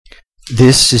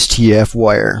This is TF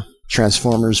Wire,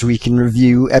 Transformers Week in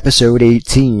Review, Episode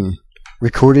 18,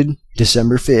 recorded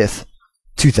December 5th,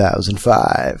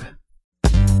 2005.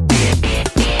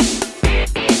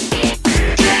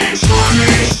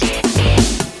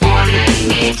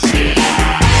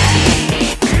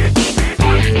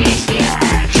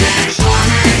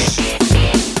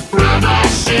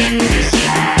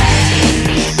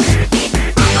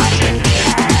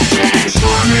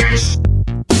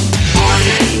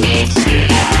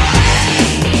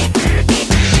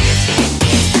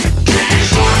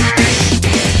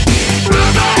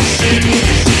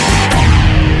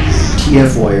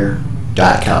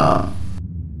 TFWire.com.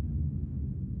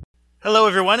 Hello,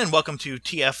 everyone, and welcome to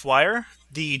TF Wire,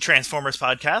 the Transformers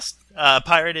podcast.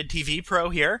 Pirated TV Pro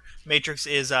here. Matrix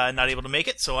is not able to make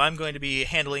it, so I'm going to be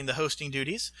handling the hosting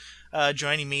duties.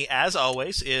 Joining me, as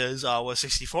always, is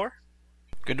Awa64.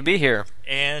 Good to be here.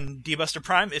 And D-Buster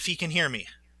Prime, if he can hear me.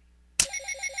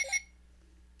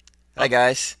 Hi,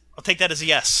 guys. I'll take that as a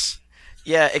yes.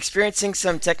 Yeah, experiencing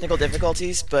some technical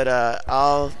difficulties, but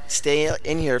I'll stay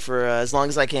in here for as long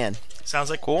as I can. Sounds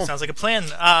like cool. Sounds like a plan.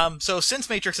 So since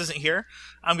Matrix isn't here,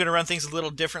 I'm going to run things a little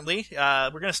differently.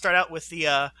 We're going to start out with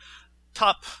the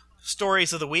top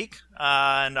stories of the week,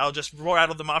 and I'll just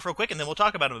rattle them off real quick, and then we'll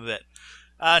talk about them a bit.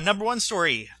 Number one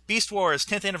story, Beast Wars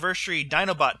 10th Anniversary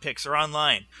Dinobot pics are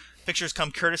online. Pictures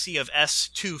come courtesy of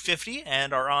S250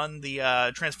 and are on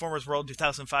the Transformers World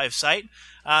 2005 site.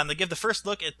 They give the first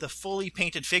look at the fully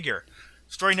painted figure.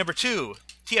 Story number two,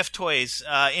 TF Toys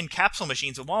in capsule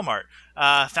machines at Walmart.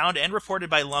 Found and reported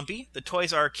by Lumpy. The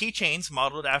toys are keychains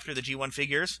modeled after the G1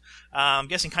 figures. I'm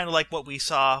guessing kind of like what we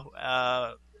saw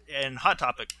in Hot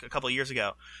Topic a couple of years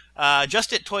ago.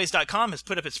 JustItToys.com has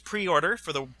put up its pre-order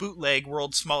for the bootleg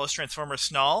World's Smallest Transformer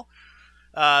Snarl.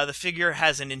 The figure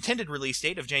has an intended release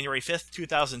date of January 5th,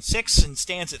 2006, and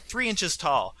stands at 3 inches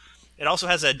tall. It also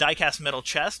has a die-cast metal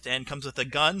chest and comes with a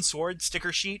gun, sword,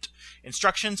 sticker sheet,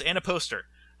 instructions, and a poster.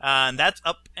 And that's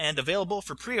up and available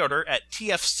for pre-order at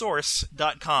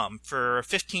tfsource.com for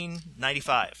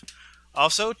 $15.95.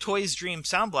 Also, Toys Dream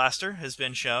Sound Blaster has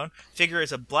been shown. Figure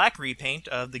is a black repaint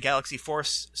of the Galaxy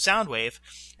Force Soundwave.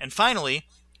 And finally,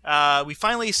 we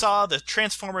finally saw the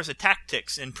Transformers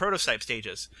Tactics in prototype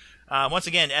stages. Once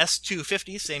again,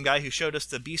 S250, same guy who showed us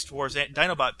the Beast Wars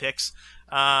Dinobot pics,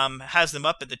 has them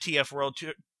up at the TF World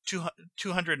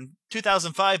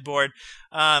 2005 board,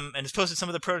 and has posted some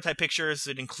of the prototype pictures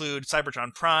that include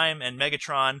Cybertron Prime and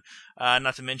Megatron,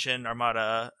 not to mention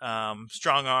Armada,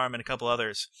 Strong Arm, and a couple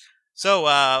others. So,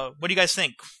 what do you guys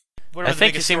think? I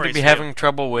think you seem to be having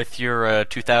trouble with your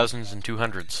 2000s and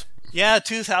 200s. Yeah,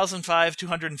 2005,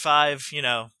 205,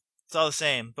 it's all the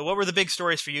same. But what were the big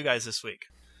stories for you guys this week?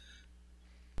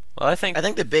 Well, I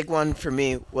think the big one for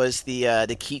me was the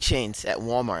keychains at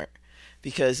Walmart,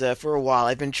 because for a while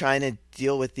I've been trying to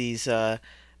deal with these the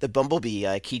Bumblebee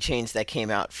keychains that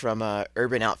came out from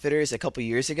Urban Outfitters a couple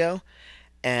years ago,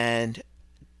 and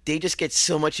they just get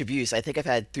so much abuse. I think I've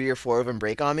had 3 or 4 of them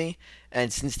break on me,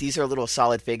 and since these are little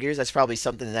solid figures, that's probably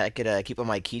something that I could keep on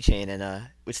my keychain and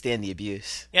withstand the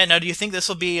abuse. Yeah, now do you think this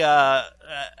will be an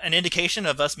indication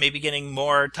of us maybe getting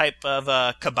more type of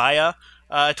Kabaya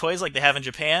toys like they have in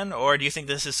Japan, or do you think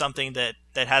this is something that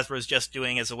Hasbro's just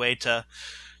doing as a way to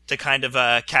kind of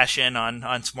cash in on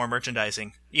some more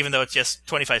merchandising, even though it's just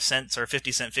 25 cents or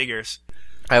 50-cent figures?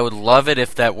 I would love it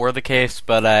if that were the case,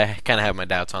 but I kind of have my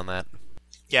doubts on that.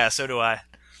 Yeah, so do I.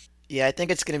 Yeah, I think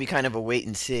it's going to be kind of a wait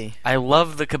and see. I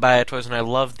love the Kabaya toys, and I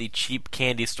love the cheap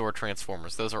candy store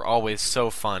Transformers. Those are always so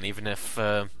fun, even if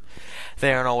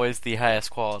they aren't always the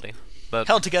highest quality. But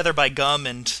held together by gum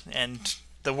and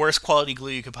the worst quality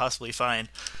glue you could possibly find.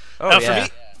 Oh, yeah.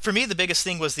 For me, the biggest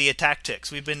thing was the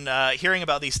Tactics. We've been hearing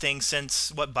about these things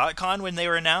since, BotCon when they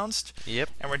were announced? Yep.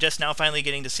 And we're just now finally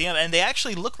getting to see them. And they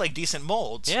actually look like decent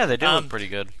molds. Yeah, they do look pretty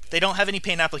good. They don't have any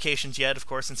paint applications yet, of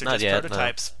course, since they're just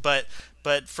prototypes. No.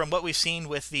 But from what we've seen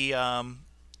with the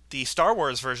Star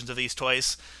Wars versions of these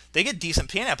toys, they get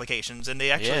decent paint applications, and they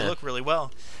actually look really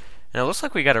well. And it looks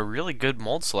like we got a really good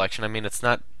mold selection. I mean, it's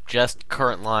not just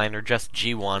current line or just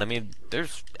G1. I mean,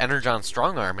 there's Energon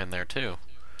Strong Arm in there, too.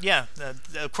 Yeah,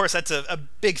 of course, that's a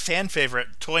big fan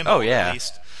favorite toy mold, at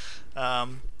least.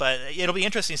 But it'll be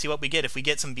interesting to see what we get if we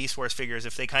get some Beast Wars figures,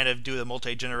 if they kind of do the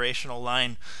multi-generational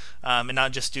line and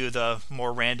not just do the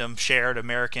more random shared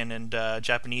American and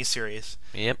Japanese series.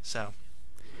 Yep. So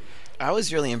I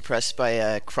was really impressed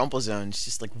by Crumple Zone's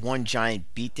just like one giant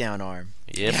beatdown arm.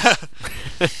 Yep.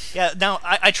 Yeah. Now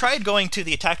I tried going to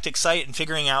the Tactics site and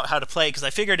figuring out how to play, because I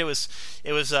figured it was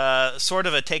sort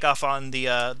of a takeoff on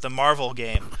the Marvel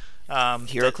game.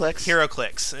 HeroClix?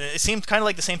 HeroClix. It seemed kind of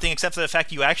like the same thing, except for the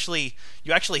fact you actually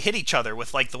hit each other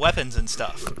with like the weapons and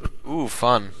stuff. Ooh,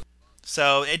 fun.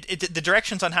 So the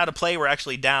directions on how to play were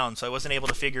actually down, so I wasn't able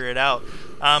to figure it out.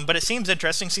 But it seems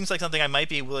interesting. Seems like something I might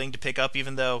be willing to pick up,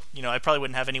 even though I probably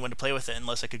wouldn't have anyone to play with it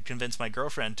unless I could convince my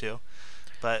girlfriend to.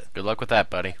 But Good luck with that,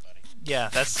 buddy. yeah,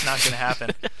 that's not going to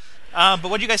happen. But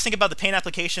what do you guys think about the paint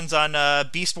applications on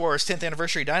Beast Wars 10th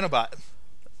Anniversary Dinobot?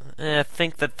 I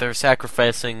think that they're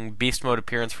sacrificing beast mode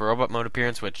appearance for robot mode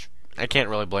appearance, which I can't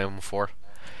really blame them for.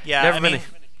 Yeah, I've never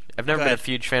go been a ahead.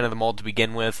 huge fan of the mold to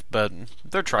begin with, but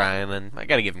they're trying, and I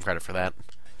gotta give them credit for that.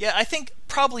 Yeah, I think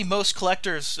probably most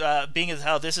collectors, being as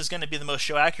how this is going to be the most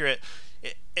show accurate,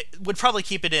 it would probably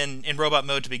keep it in robot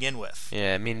mode to begin with.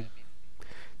 Yeah, I mean,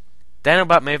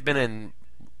 Dinobot may have been in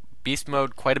beast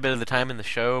mode quite a bit of the time in the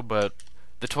show, but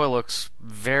the toy looks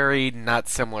very not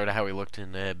similar to how he looked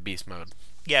in beast mode.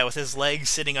 Yeah, with his legs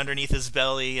sitting underneath his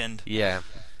belly, and Yeah.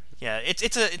 yeah,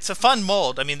 it's a fun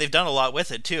mold. I mean, they've done a lot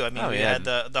with it too. I mean, Oh, we yeah. had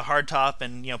the hard top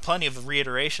and plenty of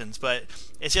reiterations, but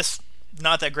it's just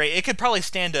not that great. It could probably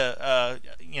stand a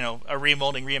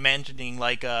remolding, reimagining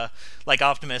like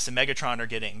Optimus and Megatron are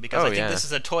getting, because Oh, I think yeah. this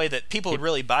is a toy that people would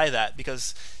really buy that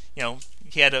because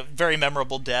he had a very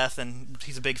memorable death and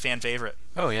he's a big fan favorite.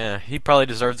 Oh yeah, he probably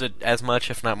deserves it as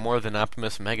much, if not more, than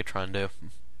Optimus and Megatron do.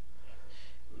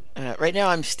 Right now,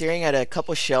 I'm staring at a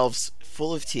couple shelves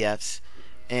full of TFs,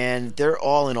 and they're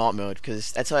all in alt mode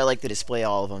because that's how I like to display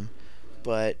all of them.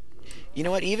 But you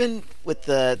know what? Even with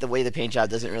the way the paint job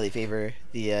doesn't really favor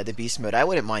the beast mode, I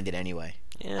wouldn't mind it anyway.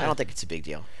 Yeah. I don't think it's a big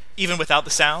deal. Even without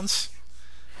the sounds?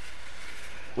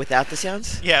 Without the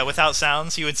sounds? Yeah, without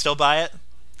sounds, you would still buy it?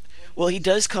 Well, he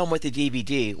does come with the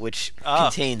DVD, which Ah,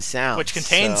 contains sounds. Which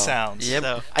contains so sounds. Yep.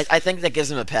 So, I think that gives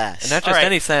him a pass. And not just All right.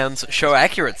 any sounds, show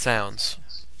accurate sounds.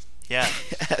 yeah.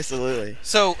 Absolutely.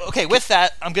 So, okay, with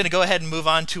that, I'm going to go ahead and move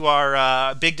on to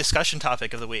our big discussion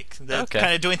topic of the week. Okay.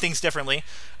 Kind of doing things differently.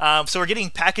 So we're getting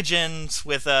package-ins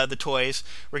with the toys.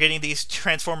 We're getting these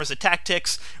Transformers Attack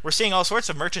Ticks. We're seeing all sorts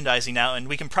of merchandising now, and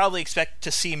we can probably expect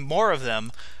to see more of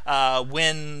them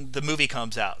when the movie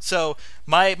comes out. So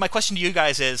my question to you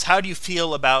guys is, how do you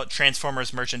feel about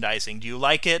Transformers merchandising? Do you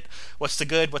like it? What's the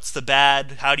good? What's the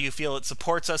bad? How do you feel it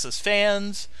supports us as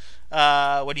fans?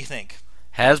 What do you think?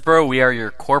 Hasbro, we are your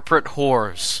corporate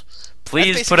whores.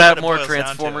 Please basically put out what it more boils down to.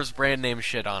 Transformers brand name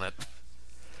shit on it.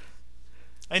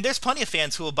 I mean, there's plenty of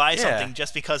fans who will buy Yeah. something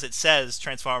just because it says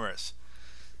Transformers.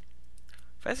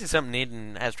 If I see something neat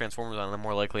and has Transformers on it, I'm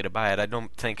more likely to buy it. I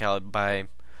don't think I'll buy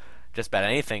just about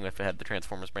anything if it had the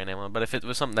Transformers brand name on it, but if it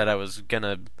was something that I was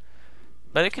gonna...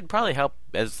 But it could probably help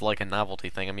as like a novelty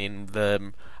thing. I mean,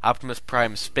 the Optimus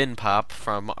Prime Spin Pop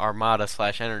from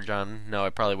Armada/Energon, no, I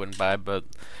probably wouldn't buy, but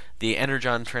the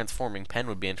Energon transforming pen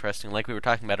would be interesting. Like we were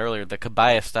talking about earlier, the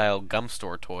Kabaya-style gum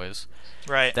store toys.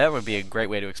 Right. That would be a great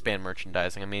way to expand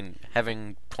merchandising. I mean,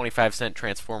 having 25-cent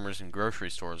Transformers in grocery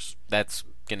stores, that's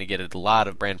going to get a lot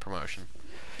of brand promotion.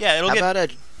 Yeah, it'll How get... about a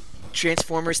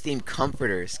Transformers themed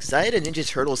comforters? Because I had a Ninja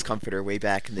Turtles comforter way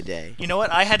back in the day. You know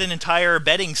what? I had an entire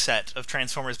bedding set of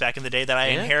Transformers back in the day that I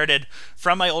Yeah. inherited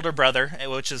from my older brother,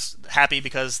 which is happy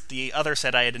because the other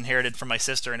set I had inherited from my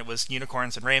sister, and it was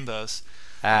unicorns and rainbows.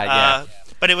 Yeah.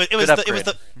 But it was Good upgrade.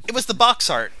 it was the box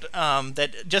art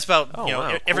that just about Oh,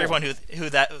 wow, everyone cool. who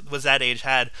that was that age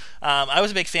had. I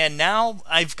was a big fan. Now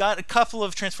I've got a couple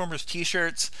of Transformers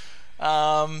T-shirts.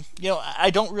 I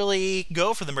don't really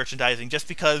go for the merchandising just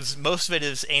because most of it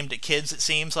is aimed at kids. It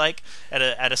seems like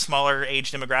at a smaller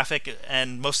age demographic,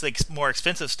 and most of the more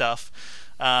expensive stuff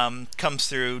comes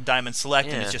through Diamond Select,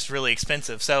 and Yeah. it's just really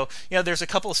expensive. So there's a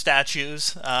couple of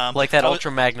statues, Like that I was-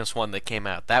 Ultra Magnus one that came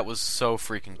out. That was so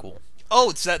freaking cool.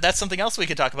 Oh, that's something else we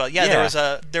could talk about. Yeah,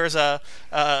 Yeah. there was a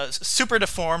super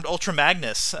deformed Ultra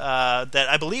Magnus that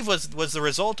I believe was the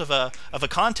result of a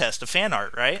contest of fan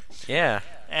art, right? Yeah.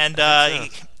 And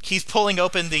think so. he's pulling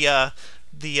open the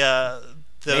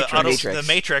Matrix. the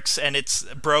Matrix, and it's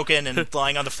broken and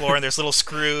lying on the floor, and there's little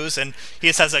screws, and he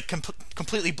just has a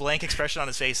completely blank expression on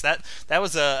his face. That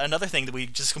was another thing that we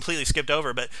just completely skipped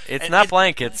over. But It's and not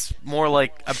blank, it's more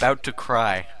like about to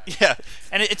cry. Yeah,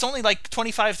 and it's only like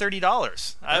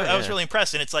 $25-$30. I was yeah. really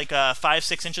impressed, and it's like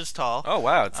 5-6 inches tall. Oh,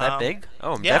 wow, it's that Um, big?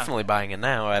 Oh, I'm yeah. definitely buying it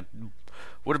now. I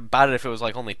would have bought it if it was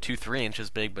like only 2-3 inches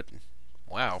big, but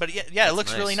wow. But yeah, it That's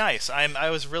looks nice. really nice. I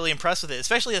was really impressed with it,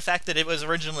 especially the fact that it was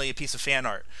originally a piece of fan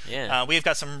art. Yeah. We've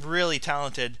got some really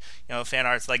talented, fan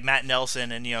arts like Matt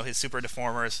Nelson and his Super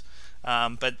Deformers.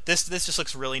 But this just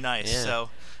looks really nice. Yeah. So,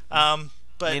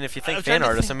 but I mean, if you think was trying fan to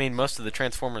artists, think- I mean, most of the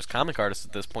Transformers comic artists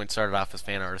at this point started off as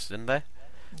fan artists, didn't they?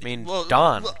 I mean, Well,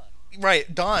 Dawn. well,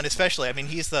 Right, Don especially. I mean,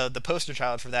 he's the poster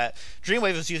child for that.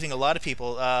 Dreamwave is using a lot of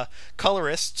people.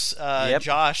 Colorists, Yep.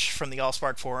 Josh from the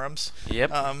AllSpark forums.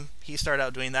 Yep. He started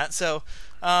out doing that. So,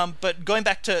 but going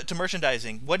back to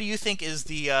merchandising, what do you think is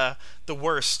the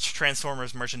worst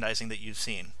Transformers merchandising that you've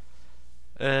seen?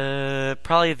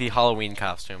 Probably the Halloween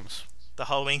costumes. The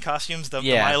Halloween costumes,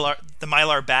 Yeah. the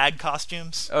Mylar bag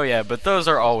costumes. Oh yeah, but those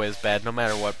are always bad, no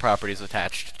matter what property's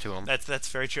attached to them. That's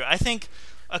very true. I think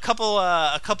a couple.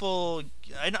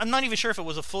 I'm not even sure if it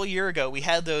was a full year ago. We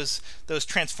had those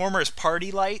Transformers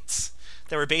party lights.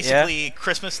 They were basically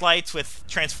Christmas lights with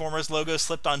Transformers logos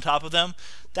slipped on top of them.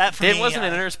 That for It me, wasn't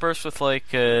it interspersed with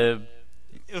like it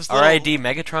was RID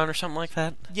Megatron or something like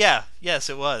that? Yeah, yes,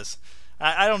 it was.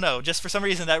 I don't know. Just for some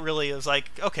reason, that really was like,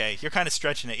 okay, you're kind of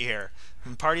stretching it here.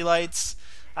 And party lights.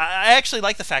 I actually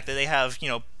like the fact that they have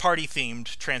party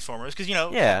themed Transformers because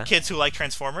Yeah. kids who like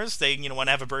Transformers they want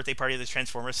to have a birthday party that's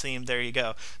Transformers themed. There you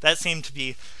go. That seemed to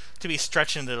be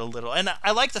stretching it a little, and I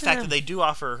like the fact that they do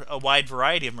offer a wide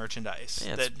variety of merchandise.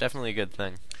 Yeah, it's definitely a good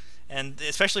thing. And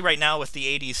especially right now with the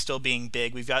 '80s still being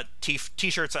big, we've got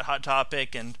t-shirts at Hot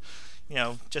Topic and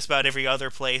just about every other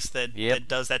place that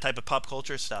does that type of pop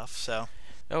culture stuff. So.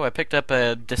 Oh, I picked up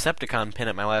a Decepticon pin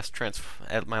at my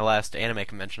last anime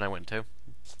convention I went to.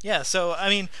 Yeah, so I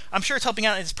mean, I'm sure it's helping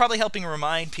out. It's probably helping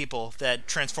remind people that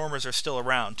Transformers are still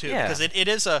around too, Yeah. because it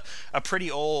is a pretty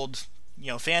old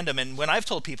fandom. And when I've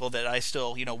told people that I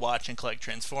still watch and collect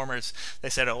Transformers, they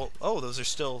said, oh, those are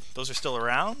still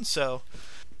around. So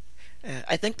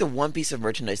I think the one piece of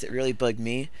merchandise that really bugged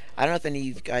me, I don't know if any of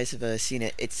you guys have seen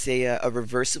it. It's a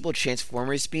reversible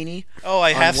Transformers beanie. oh,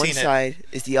 I have On seen one it. side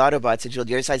is the Autobot sigil,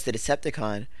 the other side is the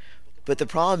Decepticon. But the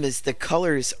problem is the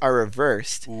colors are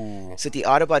reversed. Ooh. So the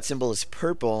Autobot symbol is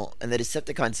purple and the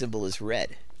Decepticon symbol is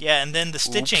red. Yeah, and then the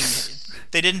stitching,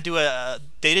 they didn't do it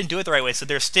the right way. So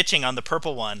there's stitching on the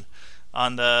purple one,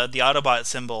 on the Autobot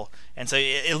symbol, and so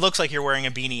it looks like you're wearing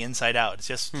a beanie inside out. It's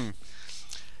just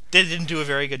they didn't do a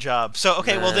very good job. So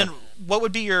okay, well Nah. then, what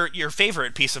would be your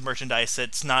favorite piece of merchandise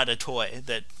that's not a toy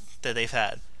that they've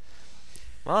had?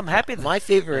 Well, I'm happy. My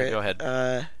favorite, Go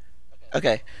ahead.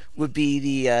 Okay, would be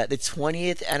the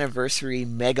 20th anniversary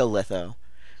Megalitho,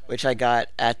 which I got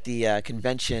at the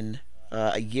convention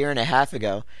a year and a half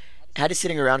ago. Had it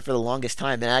sitting around for the longest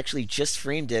time, and I actually just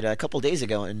framed it a couple days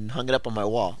ago and hung it up on my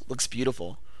wall. Looks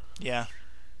beautiful. Yeah.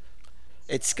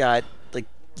 It's got like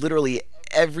literally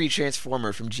every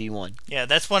Transformer from G1. Yeah,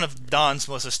 that's one of Don's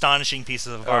most astonishing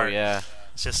pieces of Oh art. yeah.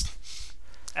 It's just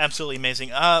absolutely amazing.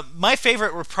 My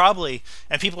favorite were probably,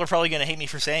 and people are probably going to hate me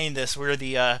for saying this, were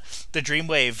the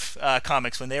Dreamwave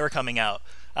comics when they were coming out.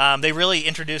 They really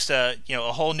introduced a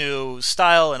whole new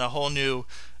style and a whole new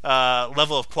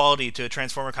level of quality to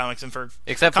Transformer comics, and for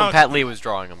Except when comics- Pat Lee was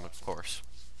drawing them, of course.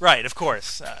 Right, of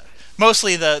course.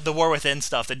 Mostly the War Within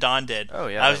stuff that Don did. Oh,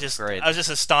 yeah, I was that was just great. I was just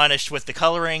astonished with the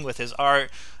coloring, with his art.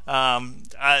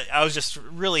 I was just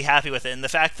really happy with it, and the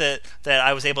fact that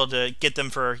I was able to get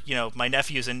them for my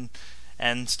nephews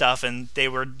and stuff, and they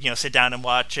were sit down and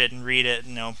watch it and read it.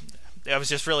 I was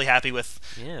just really happy with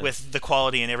the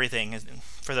quality and everything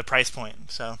for the price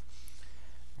point. So.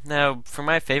 Now, for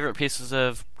my favorite pieces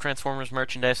of Transformers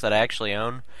merchandise that I actually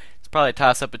own, it's probably a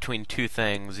toss-up between two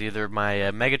things. Either my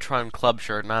Megatron club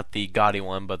shirt, not the gaudy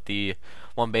one, but the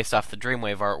one based off the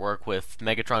Dreamwave artwork with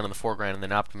Megatron in the foreground and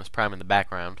then Optimus Prime in the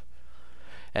background.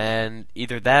 And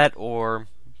either that or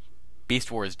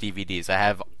Beast Wars DVDs. I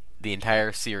have the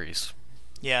entire series.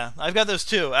 Yeah, I've got those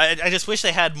too. I just wish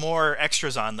they had more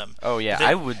extras on them. Oh, yeah,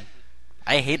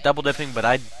 I hate double dipping, but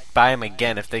I'd buy them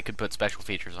again if they could put special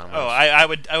features on them. Oh, I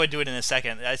would do it in a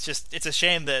second. It's a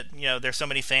shame that there's so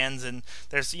many fans, and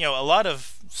there's a lot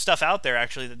of stuff out there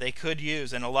actually that they could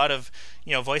use, and a lot of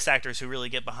voice actors who really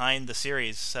get behind the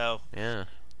series. So Yeah.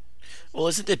 Well,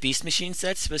 isn't the Beast Machine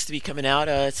set supposed to be coming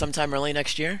out sometime early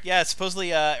next year? yeah, it's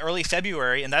supposedly early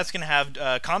February, and that's going to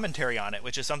have commentary on it,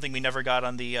 which is something we never got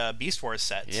on the Beast Wars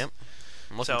sets. Yep.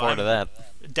 I'm looking So forward to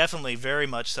that. Definitely, very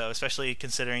much so, especially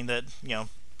considering that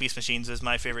Beast Machines is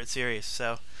my favorite series.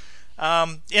 So,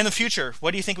 in the future,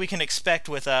 what do you think we can expect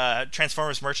with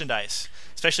Transformers merchandise,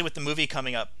 especially with the movie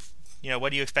coming up? What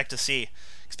do you expect to see?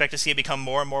 Expect to see it become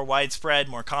more and more widespread,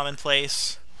 more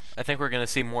commonplace? I think we're going to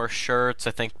see more shirts.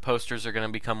 I think posters are going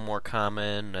to become more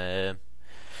common.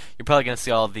 You're probably going to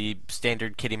see all the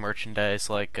standard kitty merchandise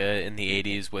like in the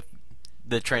 80s with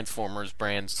the Transformers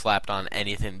brand slapped on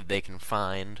anything that they can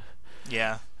find.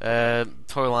 Yeah.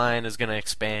 Toy line is going to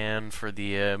expand for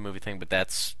the movie thing, but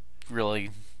that's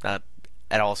really not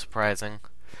at all surprising.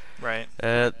 Right.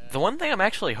 The one thing I'm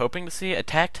actually hoping to see,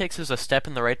 Attack takes us a step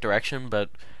in the right direction, but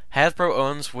Hasbro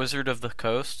owns Wizards of the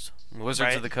Coast,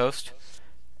 Right.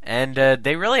 And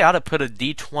they really ought to put a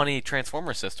D20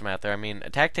 Transformer system out there. I mean,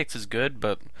 Tactics is good,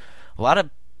 but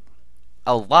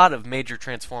a lot of major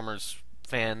Transformers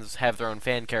fans have their own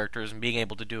fan characters, and being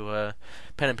able to do a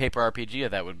pen and paper RPG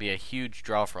of that would be a huge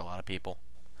draw for a lot of people.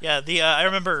 Yeah, I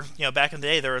remember, back in the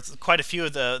day, there was quite a few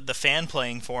of the fan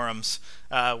playing forums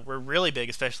were really big,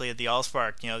 especially at the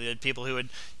Allspark. The people who had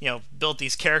built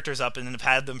these characters up and have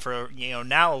had them for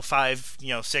now 5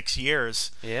 6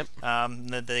 years. Yep.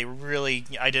 That they really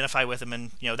identify with them, and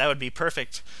that would be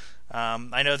perfect.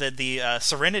 I know that the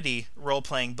Serenity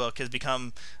role-playing book has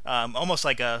become almost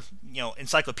like a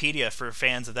encyclopedia for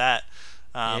fans of that.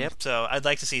 Yep. So I'd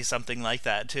like to see something like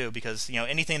that too, because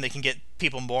anything that can get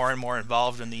people more and more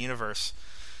involved in the universe.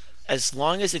 As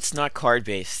long as it's not card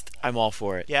based, I'm all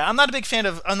for it. Yeah, I'm not a big fan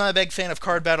of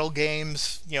card battle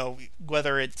games.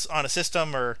 Whether it's on a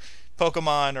system or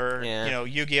Pokemon or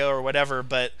Yu-Gi-Oh or whatever.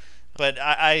 But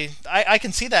I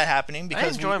can see that happening because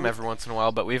I enjoy them every once in a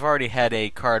while. But we've already had a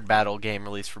card battle game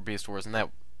released for Beast Wars, and that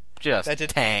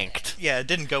tanked. Yeah, it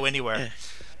didn't go anywhere. Yeah.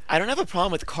 I don't have a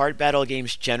problem with card battle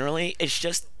games generally. It's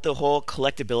just the whole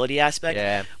collectability aspect.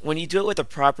 Yeah. When you do it with a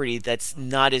property that's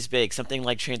not as big, something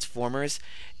like Transformers,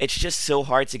 it's just so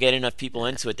hard to get enough people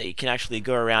into it that you can actually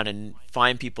go around and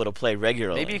find people to play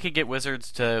regularly. Maybe you could get Wizards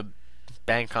to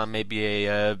bank on maybe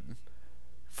a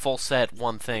full set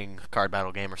one thing card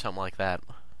battle game or something like that.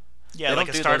 Yeah, like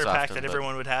a starter pack that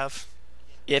everyone would have.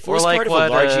 Yeah, if it was part of a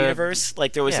large universe,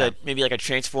 like there was maybe like a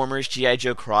Transformers G.I.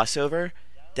 Joe crossover,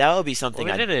 that would be something.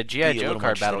 Well, they did a G.I. Joe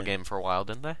card battle game for a while,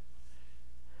 didn't they?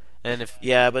 And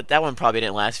but that one probably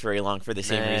didn't last very long for the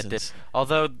same reasons.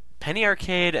 Although Penny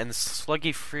Arcade and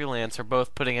Sluggy Freelance are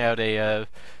both putting out a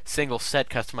single set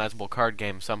customizable card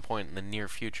game some point in the near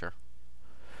future.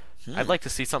 I'd like to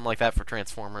see something like that for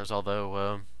Transformers,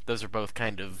 although those are both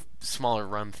kind of smaller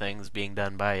run things being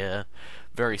done by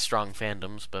very strong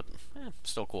fandoms, but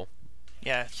still cool.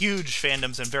 Yeah, huge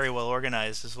fandoms and very well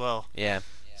organized as well. Yeah.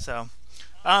 So,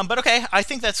 but okay, I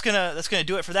think that's gonna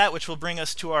do it for that, which will bring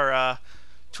us to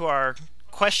our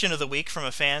question of the week from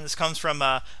a fan. This comes from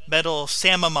Metal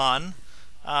Samamon,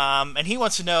 and he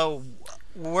wants to know: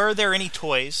 were there any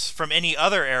toys from any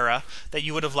other era that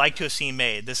you would have liked to have seen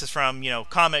made? This is from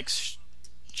comics,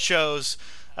 shows.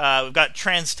 We've got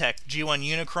Transtech, G1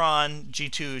 Unicron,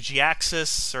 G2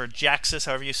 Giaxus, or Jaxus,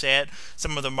 however you say it.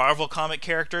 Some of the Marvel comic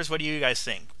characters. What do you guys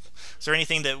think? Is there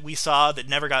anything that we saw that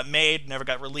never got made, never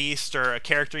got released, or a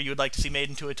character you would like to see made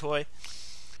into a toy?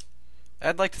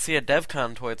 I'd like to see a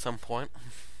DevCon toy at some point.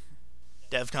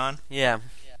 DevCon? Yeah.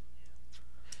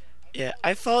 Yeah,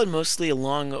 I followed mostly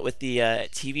along with the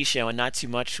TV show and not too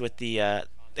much with the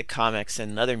comics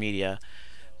and other media.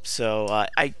 So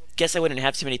I guess I wouldn't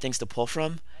have too many things to pull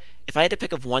from. If I had to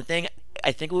pick up one thing,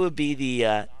 I think it would be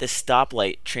the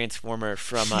stoplight transformer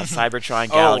from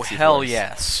Cybertron Galaxy Oh, hell Force.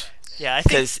 Yes. Yeah, I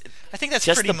think that's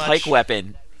just pretty the much pike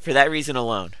weapon. For that reason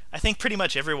alone. I think pretty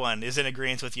much everyone is in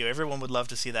agreement with you. Everyone would love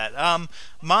to see that.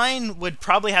 Mine would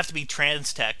probably have to be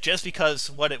Transtech, just because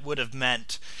what it would have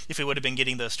meant if we would have been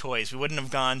getting those toys. We wouldn't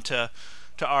have gone to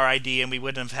RID, and we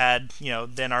wouldn't have had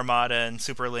then Armada and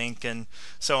Superlink and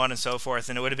so on and so forth,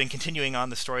 and it would have been continuing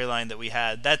on the storyline that we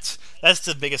had. That's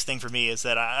the biggest thing for me, is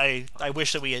that I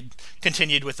wish that we had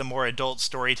continued with the more adult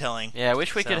storytelling. Yeah, I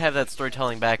wish we could have that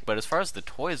storytelling back, but as far as the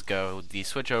toys go, the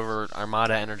switch over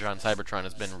Armada, Energon, Cybertron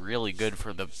has been really good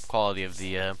for the quality of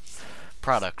the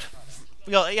product.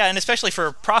 Well, yeah, and especially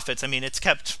for profits. I mean, it's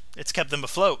kept them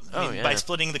afloat. By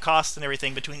splitting the costs and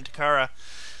everything between Takara,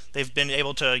 they've been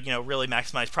able to, really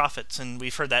maximize profits, and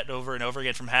we've heard that over and over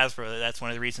again from Hasbro. That's one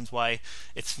of the reasons why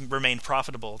it's remained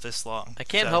profitable this long. I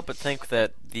can't help but think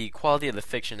that the quality of the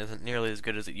fiction isn't nearly as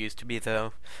good as it used to be,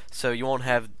 though. So you won't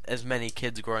have as many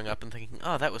kids growing up and thinking,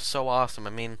 "Oh, that was so awesome." I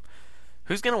mean,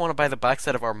 who's gonna want to buy the box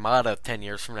set of Armada 10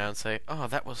 years from now and say, "Oh,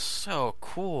 that was so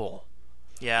cool"?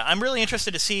 Yeah, I'm really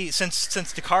interested to see, since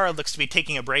Takara looks to be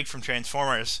taking a break from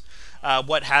Transformers,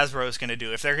 what Hasbro is going to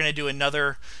do. If they're going to do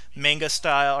another anime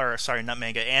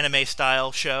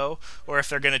style show, or if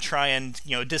they're going to try and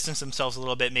distance themselves a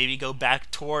little bit, maybe go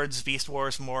back towards Beast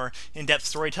Wars, more in-depth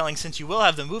storytelling. Since you will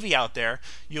have the movie out there,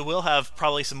 you will have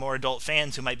probably some more adult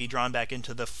fans who might be drawn back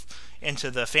into the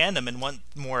fandom and want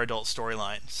more adult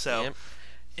storyline. So. Yep.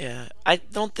 Yeah, I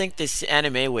don't think this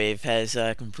anime wave has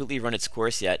completely run its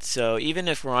course yet. So even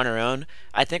if we're on our own,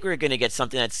 I think we're going to get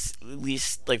something that's at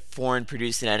least like foreign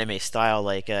produced in anime style,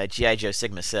 like G.I. Joe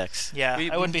Sigma 6. Yeah,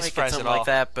 I wouldn't be surprised at all. Like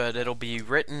that, but it'll be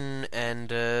written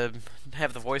and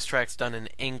have the voice tracks done in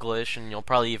English, and you'll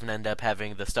probably even end up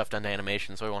having the stuff done to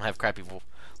animation, so we won't have crappy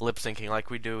lip syncing like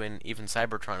we do in even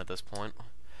Cybertron at this point.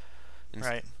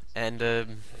 Right. And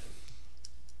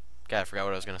God, I forgot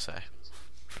what I was going to say.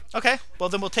 Okay, well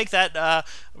then we'll take that.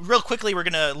 Real quickly, we're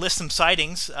going to list some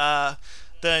sightings. The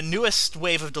newest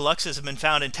wave of deluxes have been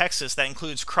found in Texas. That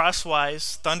includes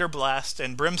Crosswise, Thunderblast,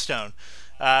 and Brimstone.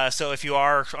 So if you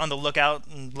are on the lookout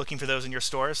and looking for those in your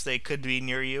stores, they could be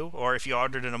near you. Or if you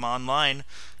ordered them online,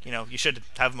 you should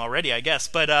have them already, I guess.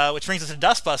 But which brings us to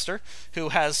Dustbuster, who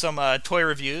has some toy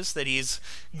reviews that he's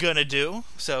gonna do.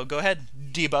 So go ahead,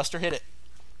 D-Buster, hit it.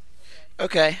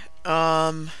 Okay.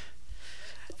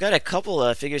 Got a couple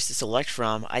of figures to select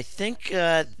from. I think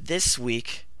this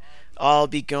week I'll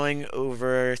be going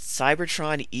over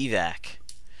Cybertron Evac.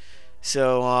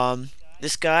 So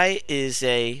this guy is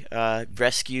a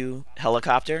rescue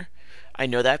helicopter. I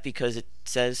know that because it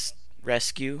says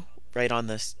rescue right on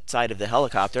the side of the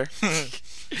helicopter.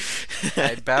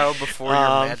 I bow before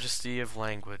your majesty of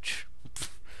language.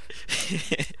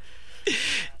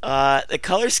 The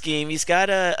color scheme, he's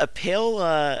got a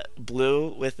pale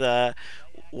blue with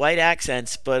white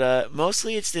accents, but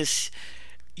mostly it's this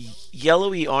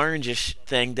yellowy orangish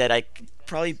thing that I could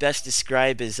probably best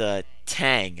describe as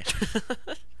Tang.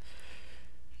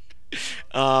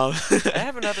 I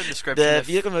have another description The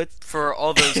vehicle mode. for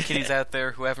all those kiddies out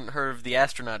there who haven't heard of the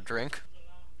astronaut drink.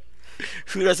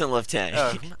 Who doesn't love Tang?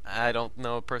 I don't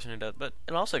know a person who does, but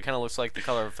it also kind of looks like the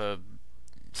color of a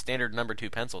standard number 2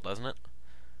 pencil, doesn't it?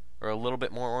 Or a little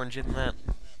bit more orangey than that.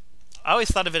 I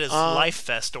always thought of it as Life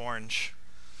Fest orange.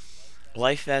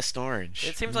 Life Vest Orange.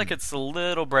 It seems like it's a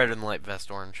little brighter than light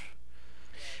vest orange.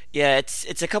 Yeah,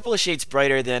 it's a couple of shades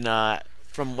brighter than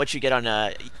from what you get on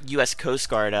a U.S. Coast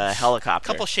Guard helicopter.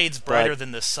 A couple shades brighter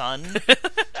than the sun,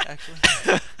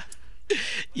 actually.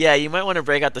 Yeah, you might want to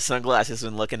break out the sunglasses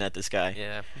when looking at this guy.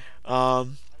 Yeah.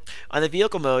 On the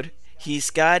vehicle mode, he's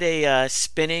got a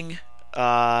spinning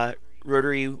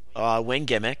rotary wing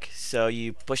gimmick. So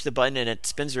you push the button and it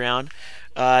spins around,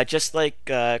 just like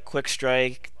Quick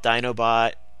Strike,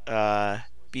 Dinobot,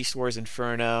 Beast Wars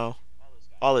Inferno,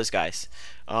 all those guys.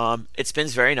 It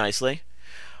spins very nicely.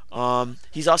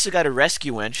 He's also got a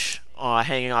rescue winch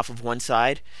hanging off of one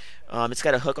side. It's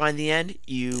got a hook on the end.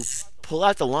 You pull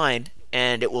out the line,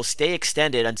 and it will stay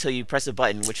extended until you press a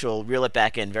button, which will reel it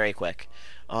back in very quick.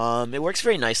 It works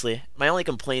very nicely. My only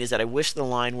complaint is that I wish the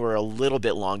line were a little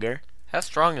bit longer. How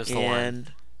strong is the line?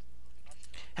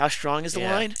 How strong is the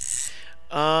line?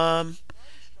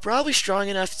 Probably strong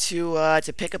enough to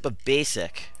pick up a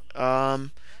basic.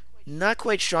 Not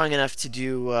quite strong enough to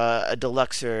do a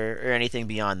deluxe or anything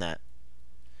beyond that.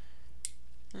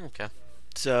 Okay.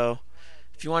 So,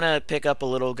 if you want to pick up a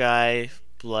little guy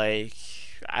like,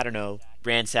 I don't know,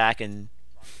 ransack and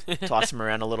toss him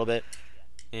around a little bit,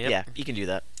 yeah, you can do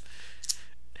that.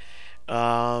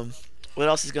 What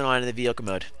else is going on in the vehicle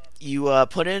mode? You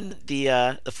put in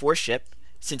the Force ship.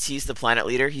 Since he's the planet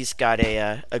leader, he's got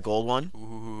a gold one.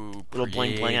 Ooh, little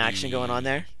bling bling action going on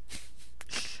there.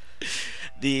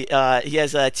 He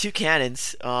has 2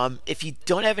 cannons. If you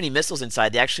don't have any missiles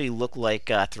inside, they actually look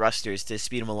like thrusters to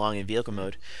speed them along in vehicle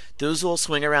mode. Those will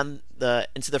swing around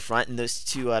into the front, and those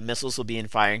 2 missiles will be in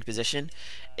firing position.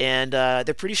 And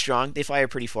they're pretty strong. They fire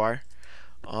pretty far.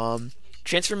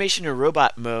 Transformation to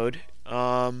robot mode.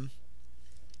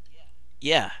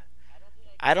 Yeah,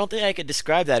 I don't think I could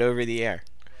describe that over the air.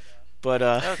 But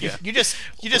Okay. You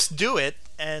just do it,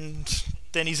 and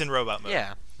then he's in robot mode.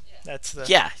 Yeah. That's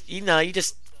the you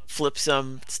just flip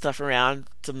some stuff around,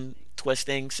 some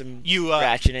twisting, some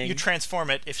ratcheting. You transform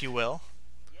it, if you will.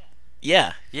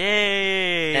 Yeah.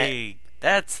 Yay!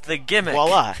 That's the gimmick.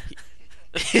 Voila.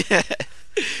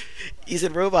 He's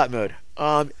in robot mode.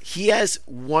 He has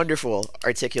wonderful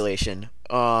articulation.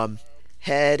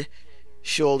 Head,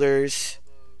 shoulders,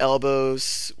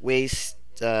 elbows, waist,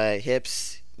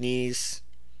 hips, knees,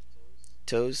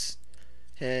 toes,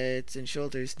 heads and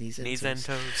shoulders, knees and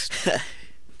toes.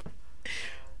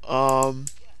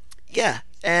 Yeah,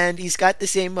 and he's got the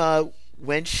same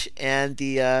winch and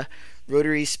the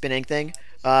rotary spinning thing.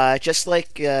 Just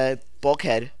like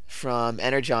Bulkhead from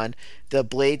Energon, the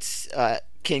blades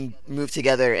can move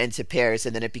together into pairs,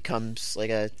 and then it becomes like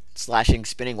a slashing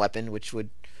spinning weapon, which would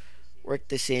work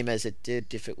the same as it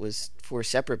did if it was 4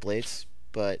 separate blades.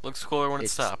 But looks cooler when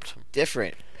it's stopped.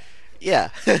 Different. Yeah.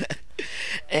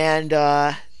 And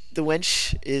the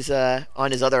winch is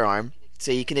on his other arm,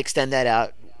 so you can extend that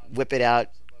out, whip it out,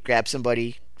 grab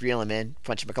somebody, reel him in,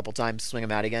 punch him a couple times, swing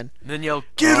him out again. And then yell,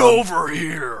 "Get over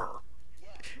here!"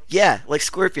 Yeah, like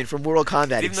Scorpion from Mortal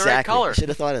Kombat. Even exactly. the right color. Should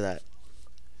have thought of that.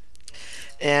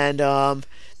 And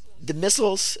the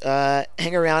missiles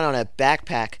hang around on a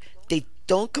backpack. They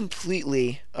don't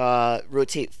completely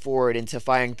rotate forward into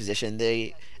firing position.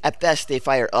 At best, they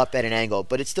fire up at an angle,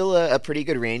 but it's still a pretty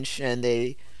good range, and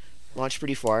they launch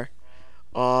pretty far.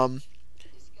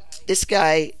 this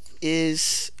guy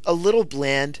is a little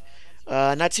bland,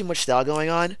 not too much style going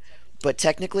on, but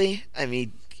technically, I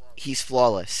mean, he's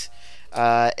flawless.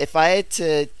 If I had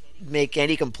to make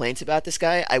any complaints about this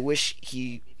guy, I wish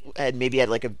he had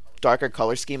like a darker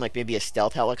color scheme, like maybe a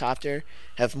stealth helicopter,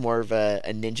 have more of a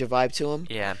ninja vibe to him.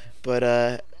 Yeah. But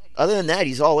other than that,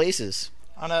 he's all aces.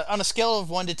 On a scale of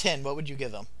 1 to 10, what would you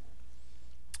give him?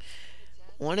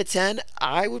 1 to 10,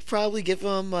 I would probably give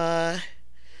him an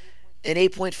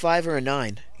 8.5 or a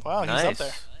 9. Wow, Nice. he's up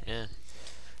there. Yeah.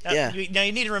 Now, Yeah. now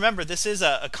you need to remember, this is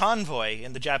a convoy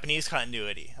in the Japanese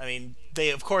continuity. I mean,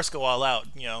 they of course go all out,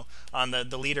 on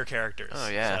the leader characters. Oh,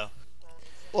 yeah. So,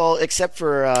 Well, except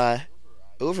for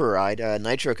Override,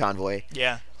 Nitro Convoy.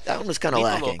 yeah. That one was kind of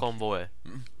Piccolo lacking. Convoy.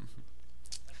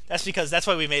 That's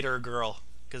why we made her a girl.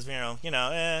 Because, Ha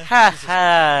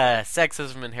ha!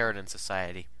 Sexism inherent in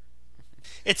society.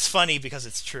 it's funny because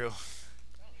it's true.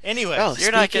 Anyway, Oh,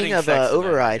 You're not speaking getting of sex tonight.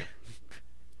 Override.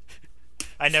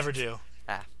 I never do.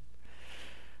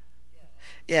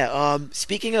 Yeah,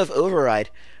 speaking of Override,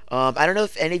 I don't know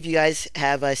if any of you guys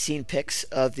have seen pics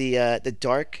of the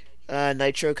Dark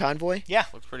Nitro Convoy Yeah.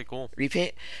 Looks pretty cool.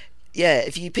 repaint. Yeah,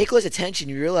 if you pay close attention,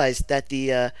 you realize that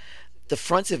the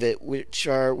fronts of it, which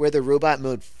are where the robot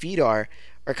mode feet are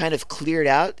kind of cleared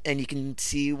out, and you can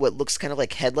see what looks kind of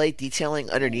like headlight detailing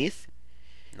underneath.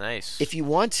 Nice. If you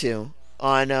want to,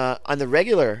 on the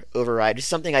regular Override, which is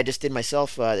something I just did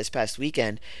myself this past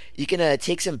weekend, you can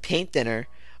take some paint thinner,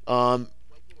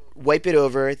 wipe it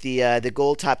over the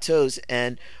gold top toes,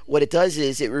 and what it does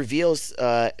is it reveals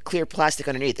clear plastic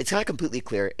underneath. It's not completely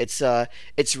clear. It's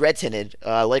red tinted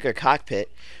like a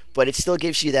cockpit, but it still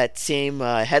gives you that same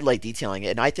headlight detailing,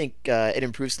 and I think it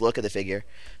improves the look of the figure.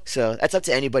 So that's up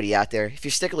to anybody out there. If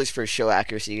you're sticklers for show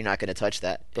accuracy, you're not going to touch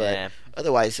that. But Yeah.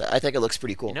 otherwise, I think it looks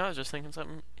pretty cool. I was just thinking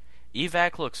something.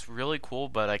 Evac looks really cool,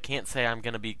 but I can't say I'm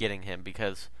going to be getting him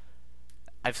because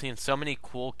I've seen so many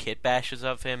cool kit bashes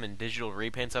of him and digital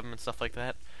repaints of him and stuff like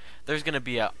that. There's going to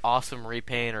be an awesome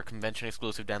repaint or convention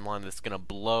exclusive down the line that's going to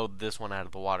blow this one out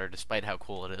of the water despite how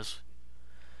cool it is.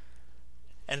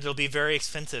 And it'll be very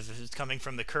expensive if it's coming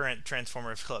from the current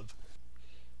Transformers Club.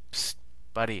 Psst,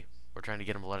 buddy, we're trying to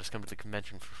get him to let us come to the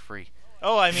convention for free.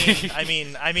 Oh, I mean,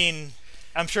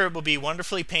 I'm sure it will be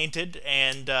wonderfully painted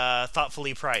and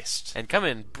thoughtfully priced. And come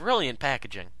in brilliant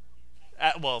packaging.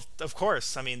 Well, of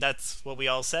course. I mean, that's what we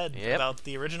all said Yep. about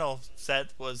the original set,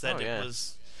 was that yeah. it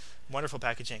was wonderful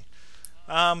packaging.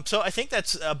 So I think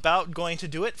that's about going to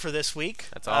do it for this week.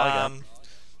 That's all I got.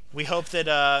 We hope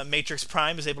that Matrix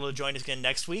Prime is able to join us again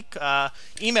next week.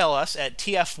 Email us at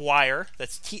tfwire,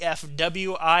 that's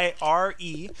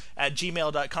TFWIRE, at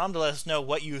gmail.com to let us know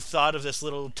what you thought of this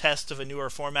little test of a newer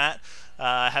format,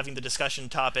 having the discussion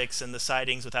topics and the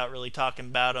sightings without really talking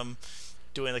about them,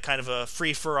 doing the kind of a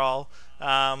free-for-all.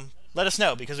 Let us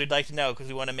know, because we'd like to know, because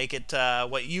we want to make it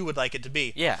what you would like it to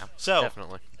be. Yeah, So,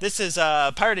 definitely. this is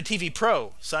Pirated TV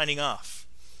Pro signing off.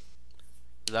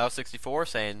 Zao64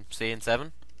 saying see you in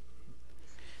 7.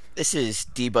 This is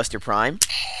D-Buster Prime,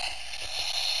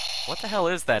 What the hell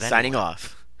is that signing anyway?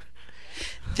 off.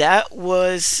 That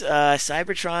was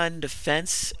Cybertron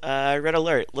Defense Red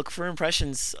Alert. Look for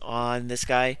impressions on this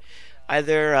guy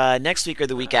either next week or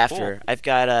the week after. Cool. I've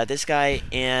got this guy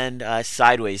and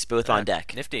Sideways both on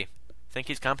deck. Nifty. Think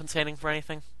he's compensating for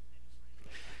anything?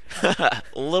 A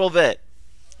little bit.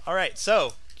 All right,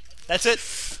 so that's it.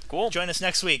 Cool. Join us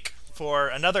next week for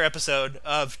another episode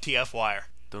of TF Wire.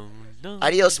 Dun, dun,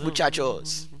 Adios, dun.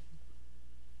 muchachos.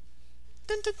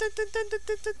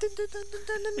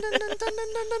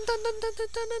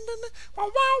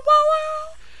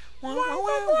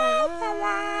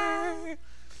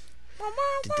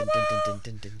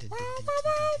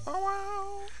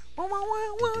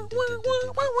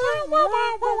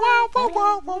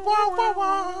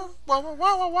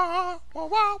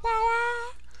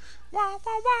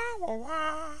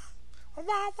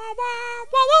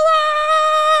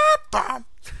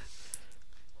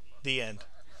 The end.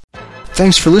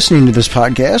 Thanks for listening to this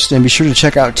podcast, and be sure to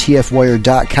check out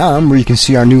tfwire.com, where you can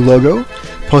see our new logo,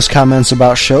 post comments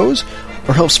about shows,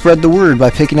 or help spread the word by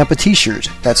picking up a t-shirt.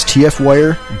 That's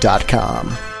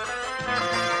tfwire.com.